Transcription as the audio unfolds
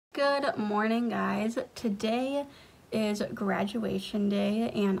Good morning, guys. Today is graduation day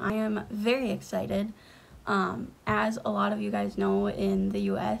and I am very excited. As a lot of you guys know, in the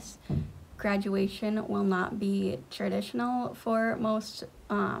US, graduation will not be traditional for most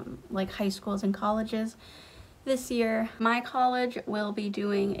like high schools and colleges. This year, my college will be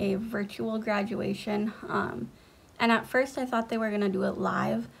doing a virtual graduation. And at first I thought they were gonna do it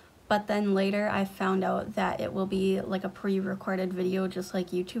live, but then later I found out that it will be like a pre-recorded video, just like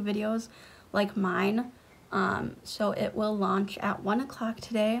YouTube videos like mine. So it will launch at 1 o'clock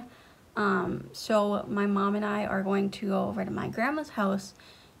today. So my mom and I are going to go over to my grandma's house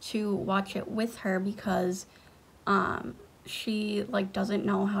to watch it with her because she like doesn't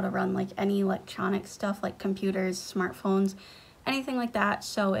know how to run like any electronic stuff like computers, smartphones, anything like that.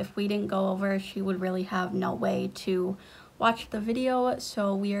 So if we didn't go over, she would really have no way to watch the video.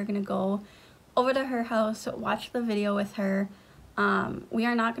 So we are gonna go over to her house, watch the video with her. We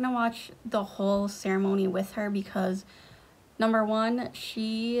are not gonna watch the whole ceremony with her because number one,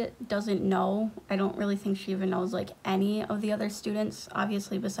 she doesn't know. I don't really think she even knows like any of the other students,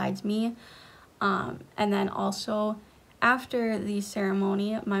 obviously besides me. And then also after the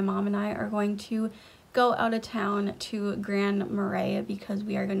ceremony, my mom and I are going to go out of town to Grand Marais because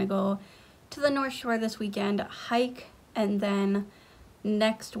we are gonna go to the North Shore this weekend, hike. And then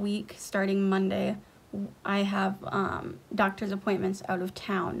next week, starting Monday, I have doctor's appointments out of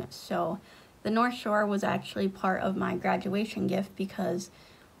town. So the North Shore was actually part of my graduation gift because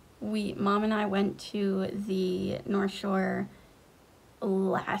Mom and I went to the North Shore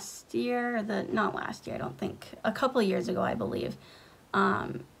last year, not last year, I don't think, a couple years ago, I believe.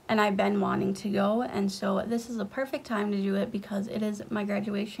 And I've been wanting to go, and so this is a perfect time to do it because it is my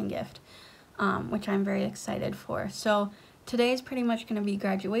graduation gift. Which I'm very excited for. So today is pretty much going to be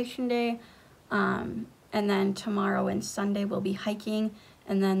graduation day, and then tomorrow and Sunday we'll be hiking,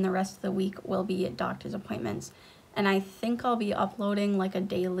 and then the rest of the week will be doctor's appointments. And I think I'll be uploading like a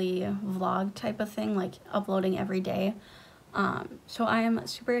daily vlog type of thing, like uploading every day. So I am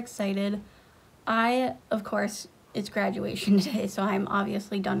super excited. Of course, it's graduation day, so I'm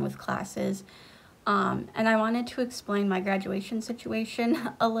obviously done with classes. And I wanted to explain my graduation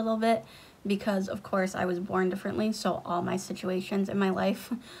situation a little bit because, of course, I was born differently, so all my situations in my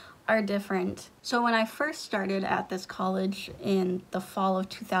life are different. So when I first started at this college in the fall of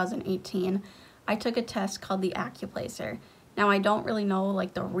 2018, I took a test called the Accuplacer. Now, I don't really know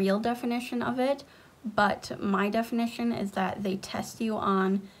like the real definition of it, but my definition is that they test you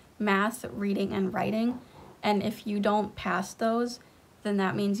on math, reading, and writing, and if you don't pass those, then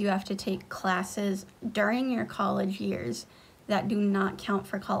that means you have to take classes during your college years that do not count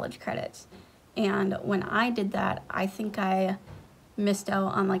for college credits. And when I did that, I think I missed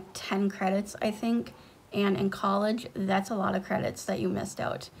out on like 10 credits, I think. And in college, that's a lot of credits that you missed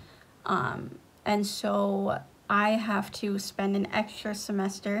out. And so I have to spend an extra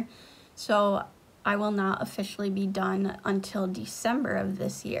semester. So I will not officially be done until December of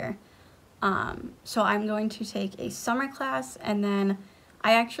this year. So I'm going to take a summer class, and then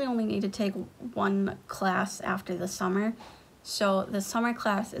I actually only need to take one class after the summer. So the summer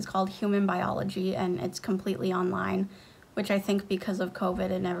class is called Human Biology, and it's completely online, which I think because of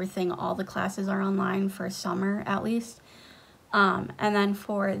COVID and everything, all the classes are online for summer at least. And then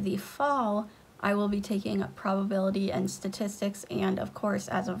for the fall, I will be taking probability and statistics, and of course,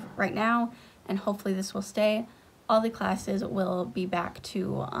 as of right now, and hopefully this will stay, all the classes will be back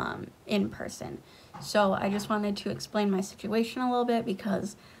to in person. So I just wanted to explain my situation a little bit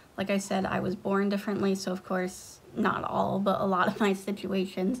because, like I said, I was born differently, so of course, not all, but a lot of my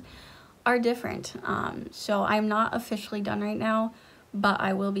situations are different. So I'm not officially done right now, but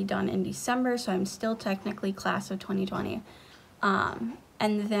I will be done in December, so I'm still technically class of 2020. And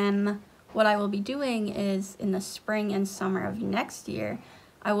then what I will be doing is in the spring and summer of next year,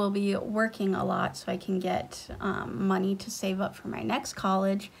 I will be working a lot so I can get money to save up for my next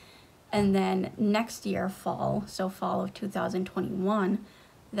college. And then next year, fall, so fall of 2021,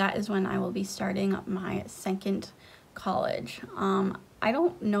 that is when I will be starting my second college. I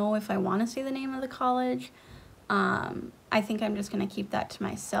don't know if I want to say the name of the college. I think I'm just going to keep that to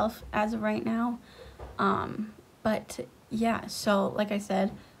myself as of right now. But yeah, so like I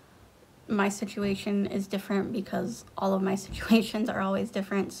said, my situation is different because all of my situations are always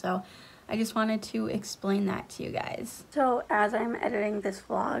different. So I just wanted to explain that to you guys. So as I'm editing this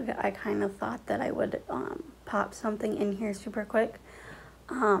vlog, I kind of thought that I would pop something in here super quick.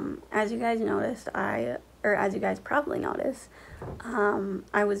 As you guys noticed, as you guys probably noticed,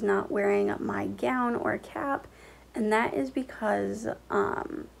 I was not wearing my gown or cap, and that is because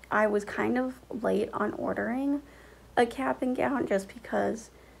I was kind of late on ordering a cap and gown just because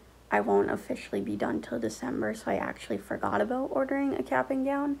I won't officially be done till December, so I actually forgot about ordering a cap and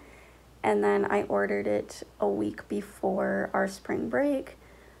gown. And then I ordered it a week before our spring break,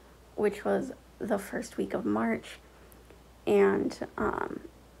 which was the first week of March. And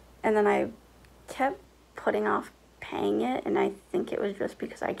then I kept putting off paying it, and I think it was just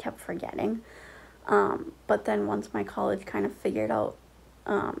because I kept forgetting. But then once my college kind of figured out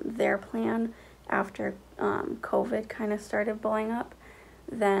their plan after COVID kind of started blowing up,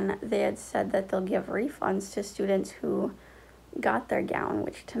 then they had said that they'll give refunds to students who got their gown,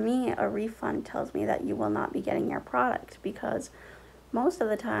 which to me, a refund tells me that you will not be getting your product, because most of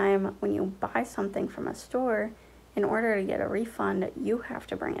the time when you buy something from a store, in order to get a refund, you have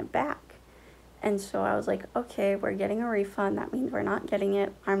to bring it back. And so I was like, okay, we're getting a refund. That means we're not getting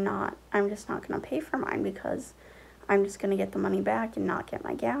it. I'm just not going to pay for mine, because I'm just going to get the money back and not get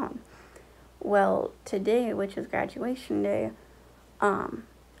my gown. Well, today, which is graduation day,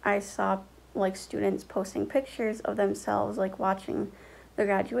 I saw like students posting pictures of themselves like watching the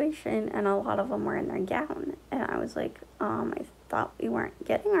graduation, and a lot of them were in their gown. And I was like, I thought we weren't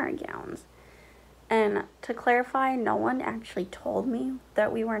getting our gowns. And to clarify, no one actually told me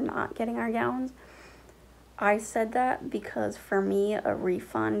that we were not getting our gowns. I said that because for me, a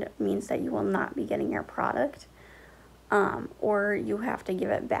refund means that you will not be getting your product, or you have to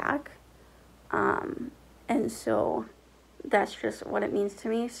give it back. And so that's just what it means to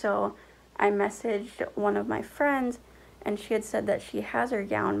me. So I messaged one of my friends, and she had said that she has her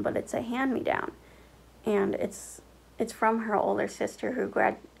gown, but it's a hand-me-down. And it's from her older sister who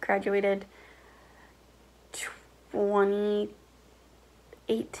graduated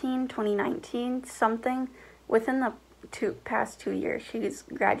 2019, something. Within the past 2 years, she's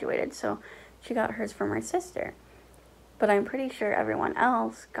graduated, so she got hers from her sister. But I'm pretty sure everyone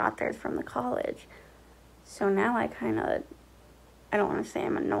else got theirs from the college. So now I don't want to say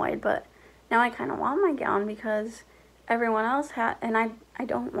I'm annoyed, but now I kind of want my gown, because everyone else and I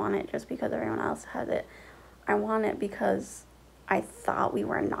don't want it just because everyone else has it. I want it because I thought we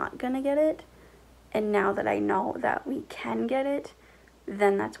were not going to get it. And now that I know that we can get it,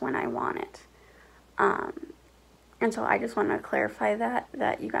 then that's when I want it. And so I just want to clarify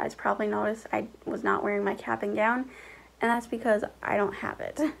that you guys probably noticed I was not wearing my cap and gown, and that's because I don't have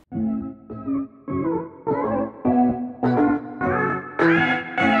it.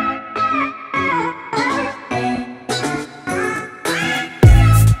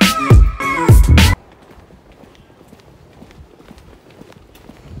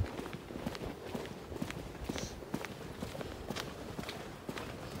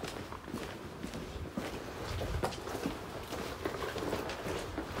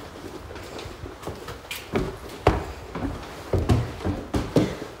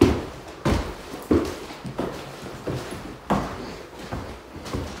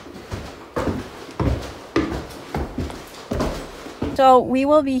 So we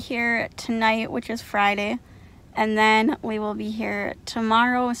will be here tonight, which is Friday, and then we will be here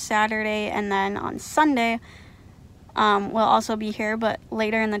tomorrow, Saturday, and then on Sunday we'll also be here, but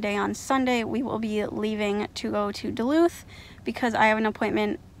later in the day on Sunday we will be leaving to go to Duluth, because I have an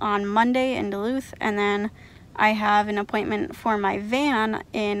appointment on Monday in Duluth, and then I have an appointment for my van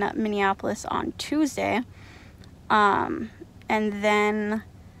in Minneapolis on Tuesday, and then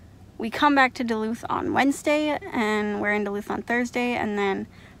we come back to Duluth on Wednesday, and we're in Duluth on Thursday, and then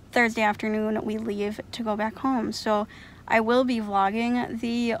Thursday afternoon we leave to go back home. So I will be vlogging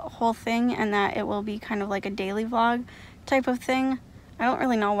the whole thing, and that it will be kind of like a daily vlog type of thing. I don't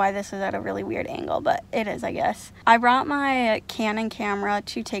really know why this is at a really weird angle, but it is, I guess. I brought my Canon camera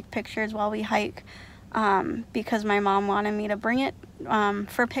to take pictures while we hike, because my mom wanted me to bring it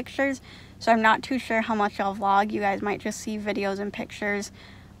for pictures. So I'm not too sure how much I'll vlog. You guys might just see videos and pictures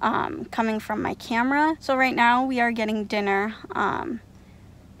coming from my camera. So right now we are getting dinner, and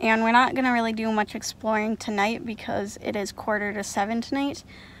we're not gonna really do much exploring tonight because it is 6:45 tonight,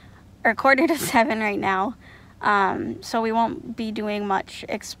 or 6:45 right now. So we won't be doing much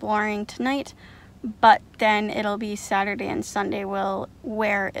exploring tonight, but then it'll be Saturday and Sunday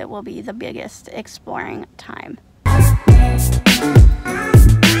where it will be the biggest exploring time.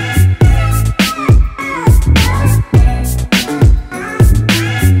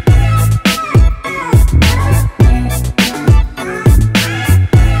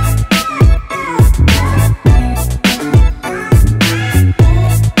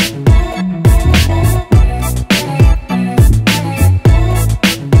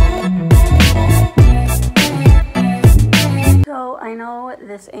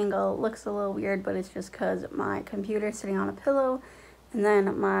 This angle looks a little weird, but it's just because my computer is sitting on a pillow and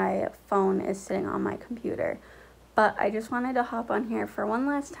then my phone is sitting on my computer. But I just wanted to hop on here for one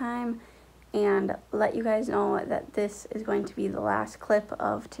last time and let you guys know that this is going to be the last clip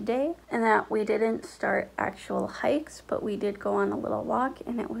of today, and that we didn't start actual hikes, but we did go on a little walk,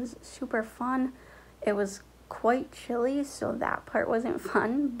 and it was super fun. It was quite chilly, so that part wasn't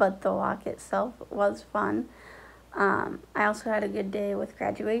fun, but the walk itself was fun. I also had a good day with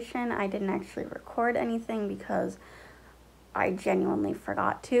graduation. I didn't actually record anything because I genuinely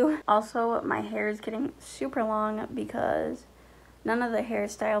forgot to. Also, my hair is getting super long because none of the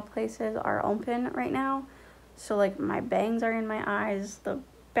hairstyle places are open right now. So like my bangs are in my eyes. The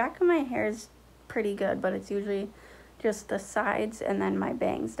back of my hair is pretty good, but it's usually just the sides and then my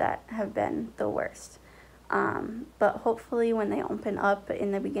bangs that have been the worst. But hopefully when they open up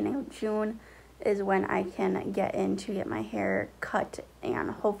in the beginning of June is when I can get in to get my hair cut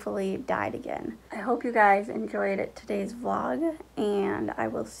and hopefully dyed again. I hope you guys enjoyed today's vlog, and I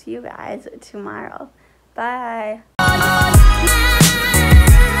will see you guys tomorrow. Bye!